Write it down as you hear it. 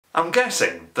I'm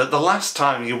guessing that the last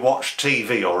time you watched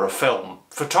TV or a film,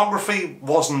 photography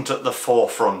wasn't at the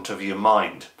forefront of your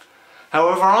mind.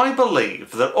 However, I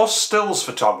believe that us stills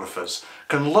photographers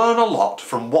can learn a lot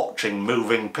from watching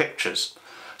moving pictures.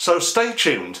 So stay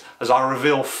tuned as I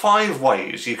reveal 5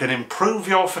 ways you can improve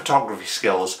your photography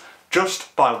skills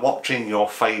just by watching your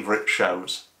favourite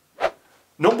shows.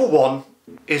 Number 1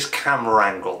 is camera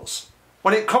angles.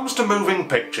 When it comes to moving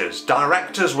pictures,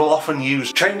 directors will often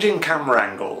use changing camera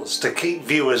angles to keep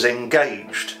viewers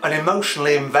engaged and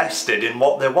emotionally invested in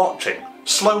what they're watching.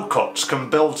 Slow cuts can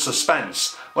build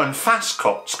suspense, when fast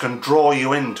cuts can draw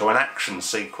you into an action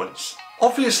sequence.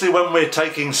 Obviously, when we're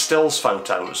taking stills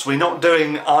photos, we're not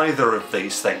doing either of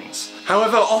these things.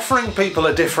 However, offering people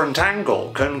a different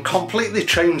angle can completely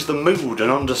change the mood and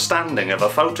understanding of a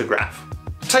photograph.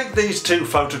 Take these 2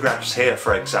 photographs here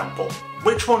for example.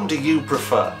 Which one do you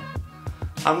prefer?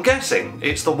 I'm guessing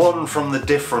it's the one from the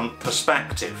different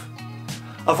perspective.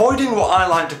 Avoiding what I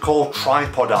like to call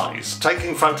tripod eyes,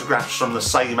 taking photographs from the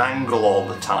same angle all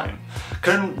the time,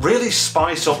 can really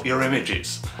spice up your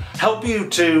images, help you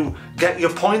to get your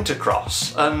point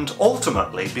across, and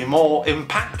ultimately be more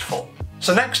impactful.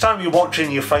 So next time you're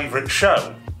watching your favourite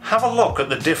show, have a look at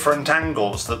the different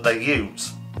angles that they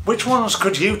use. Which ones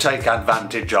could you take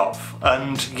advantage of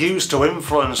and use to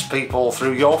influence people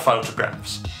through your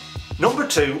photographs? Number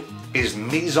 2 is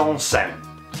mise en scène.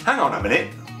 Hang on a minute,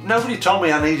 nobody told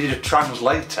me I needed a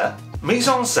translator. Mise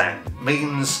en scène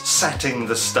means setting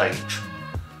the stage.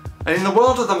 And in the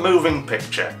world of the moving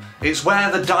picture, it's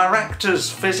where the directors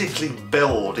physically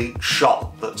build each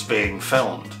shot that's being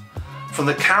filmed. From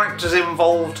the characters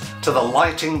involved to the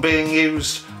lighting being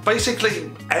used,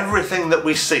 basically everything that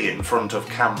we see in front of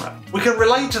camera. We can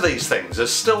relate to these things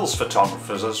as stills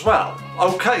photographers as well.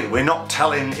 Okay, we're not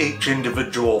telling each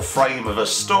individual frame of a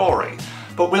story,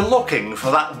 but we're looking for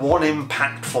that one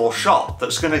impactful shot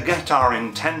that's going to get our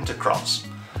intent across.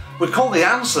 We call the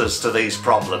answers to these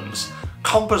problems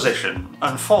composition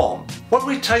and form. When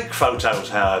we take photos,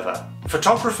 however,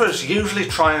 photographers usually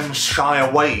try and shy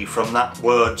away from that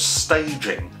word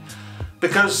staging,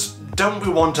 because don't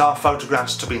we want our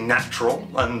photographs to be natural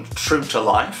and true to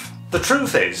life? The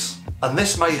truth is, and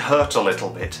this may hurt a little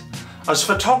bit, as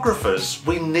photographers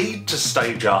we need to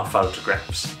stage our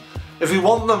photographs. If we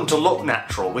want them to look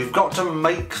natural, we've got to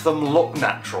make them look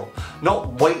natural,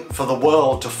 not wait for the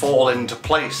world to fall into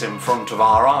place in front of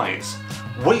our eyes.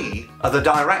 We are the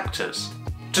directors.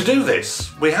 To do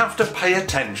this, we have to pay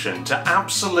attention to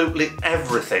absolutely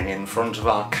everything in front of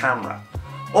our camera.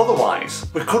 Otherwise,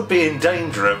 we could be in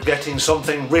danger of getting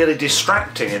something really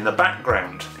distracting in the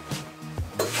background.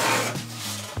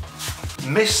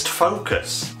 Missed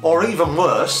focus, or even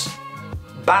worse,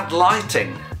 bad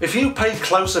lighting. If you pay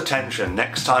close attention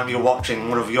next time you're watching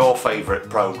one of your favourite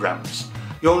programmes,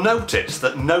 you'll notice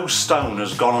that no stone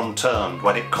has gone unturned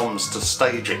when it comes to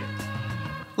staging.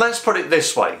 Let's put it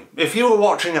this way, if you were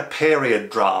watching a period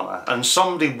drama and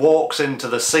somebody walks into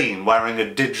the scene wearing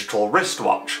a digital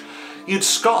wristwatch, you'd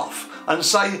scoff and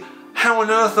say, how on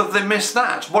earth have they missed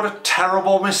that? What a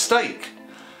terrible mistake.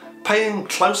 Paying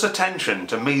close attention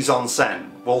to mise en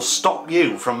scène will stop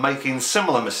you from making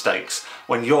similar mistakes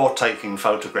when you're taking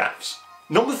photographs.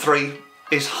 Number 3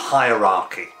 is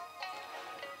hierarchy.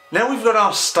 Now we've got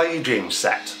our staging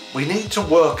set, we need to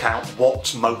work out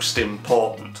what's most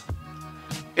important.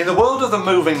 In the world of the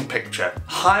moving picture,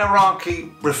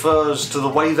 hierarchy refers to the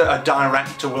way that a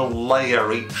director will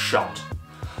layer each shot.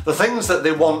 The things that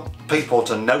they want people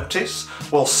to notice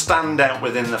will stand out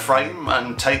within the frame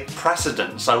and take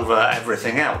precedence over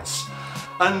everything else.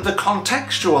 And the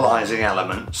contextualizing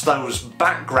elements, those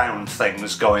background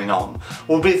things going on,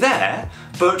 will be there,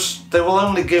 but they will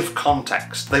only give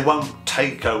context, they won't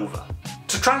take over.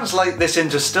 To translate this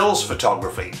into stills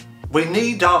photography, we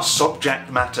need our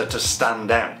subject matter to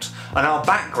stand out and our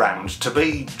background to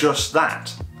be just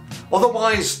that.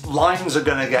 Otherwise, lines are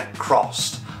going to get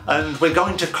crossed and we're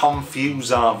going to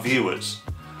confuse our viewers.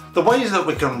 The ways that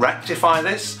we can rectify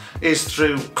this is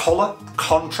through colour,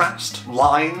 contrast,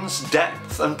 lines,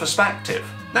 depth and perspective.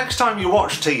 Next time you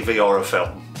watch TV or a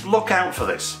film, look out for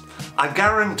this. I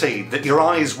guarantee that your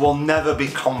eyes will never be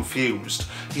confused.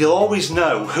 You'll always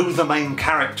know who the main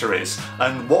character is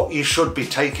and what you should be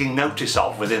taking notice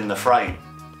of within the frame.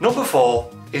 Number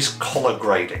 4 is colour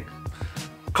grading.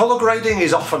 Colour grading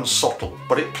is often subtle,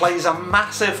 but it plays a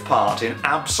massive part in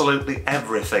absolutely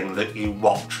everything that you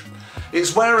watch.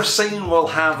 It's where a scene will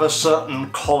have a certain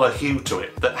colour hue to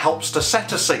it that helps to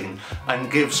set a scene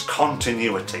and gives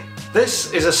continuity.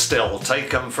 This is a still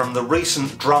taken from the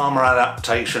recent drama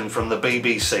adaptation from the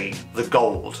BBC, The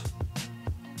Gold.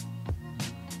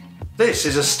 This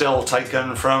is a still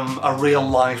taken from a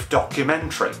real-life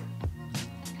documentary.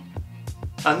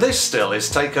 And this still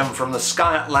is taken from the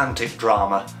Sky Atlantic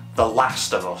drama The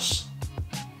Last of Us.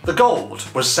 The gold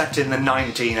was set in the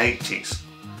 1980s.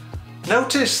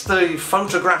 Notice the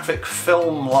photographic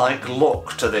film-like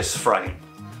look to this frame.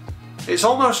 It's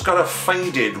almost got a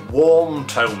faded, warm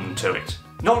tone to it,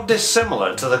 not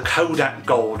dissimilar to the Kodak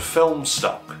Gold film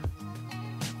stock.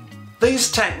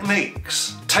 These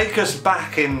techniques take us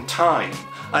back in time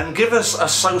and give us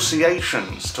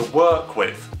associations to work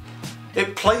with.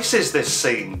 It places this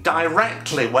scene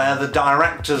directly where the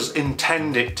directors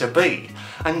intend it to be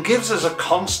and gives us a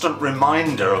constant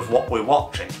reminder of what we're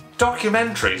watching.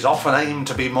 Documentaries often aim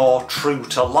to be more true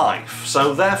to life,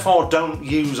 so therefore don't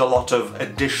use a lot of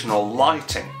additional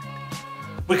lighting.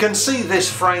 We can see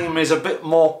this frame is a bit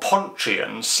more punchy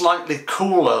and slightly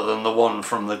cooler than the one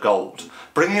from the gold,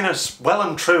 bringing us well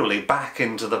and truly back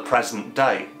into the present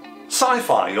day.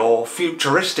 Sci-fi or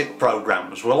futuristic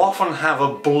programs will often have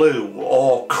a blue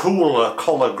or cooler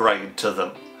colour grade to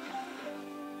them.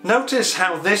 Notice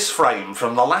how this frame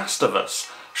from The Last of Us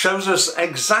shows us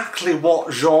exactly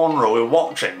what genre we're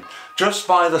watching just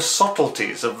by the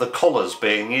subtleties of the colours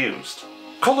being used.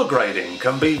 Colour grading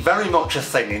can be very much a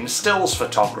thing in stills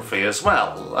photography as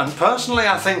well, and personally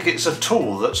I think it's a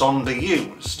tool that's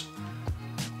underused.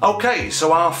 Okay,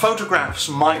 so our photographs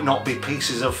might not be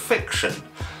pieces of fiction,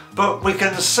 but we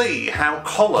can see how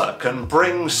colour can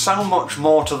bring so much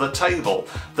more to the table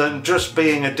than just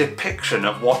being a depiction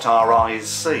of what our eyes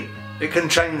see. It can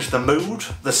change the mood,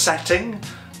 the setting,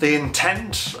 the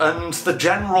intent, and the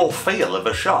general feel of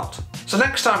a shot. So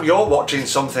next time you're watching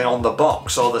something on the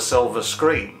box or the silver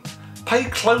screen, pay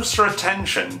closer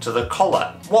attention to the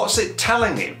colour. What's it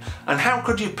telling you, and how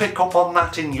could you pick up on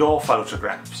that in your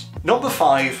photographs? Number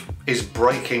 5 is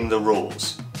breaking the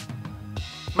rules.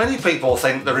 Many people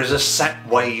think there is a set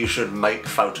way you should make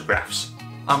photographs.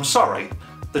 I'm sorry,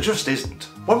 there just isn't.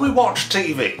 When we watch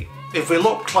TV, if we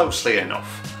look closely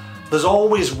enough, there's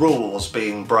always rules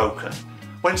being broken.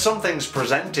 When something's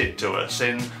presented to us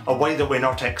in a way that we're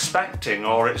not expecting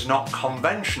or it's not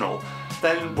conventional,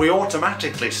 then we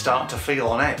automatically start to feel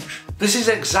on edge. This is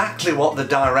exactly what the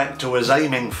director was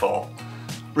aiming for.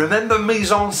 Remember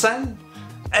mise-en-scène?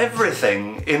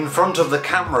 Everything in front of the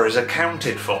camera is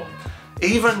accounted for,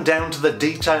 even down to the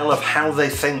detail of how they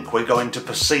think we're going to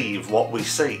perceive what we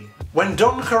see. When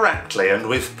done correctly and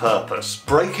with purpose,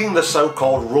 breaking the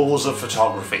so-called rules of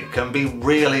photography can be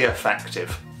really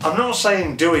effective. I'm not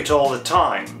saying do it all the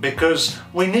time, because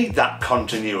we need that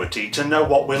continuity to know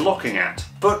what we're looking at,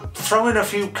 but throw in a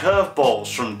few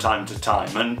curveballs from time to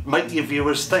time and make your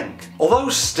viewers think. Although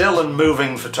still and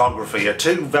moving photography are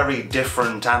two very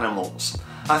different animals,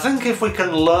 I think if we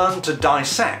can learn to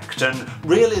dissect and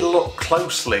really look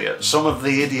closely at some of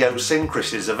the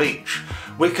idiosyncrasies of each,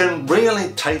 we can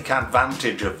really take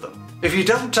advantage of them. If you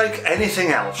don't take anything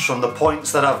else from the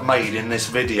points that I've made in this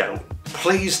video,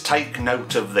 please take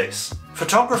note of this.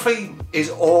 Photography is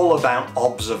all about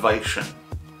observation.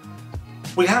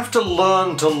 We have to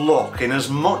learn to look in as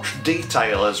much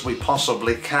detail as we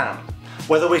possibly can,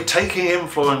 whether we're taking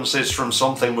influences from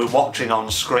something we're watching on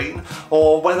screen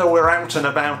or whether we're out and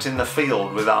about in the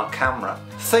field with our camera.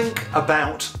 Think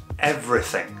about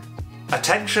everything.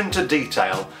 Attention to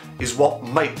detail is what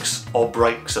makes or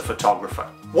breaks a photographer.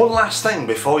 One last thing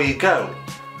before you go.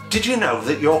 Did you know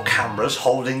that your camera's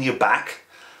holding you back?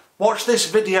 Watch this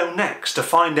video next to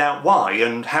find out why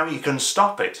and how you can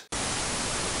stop it.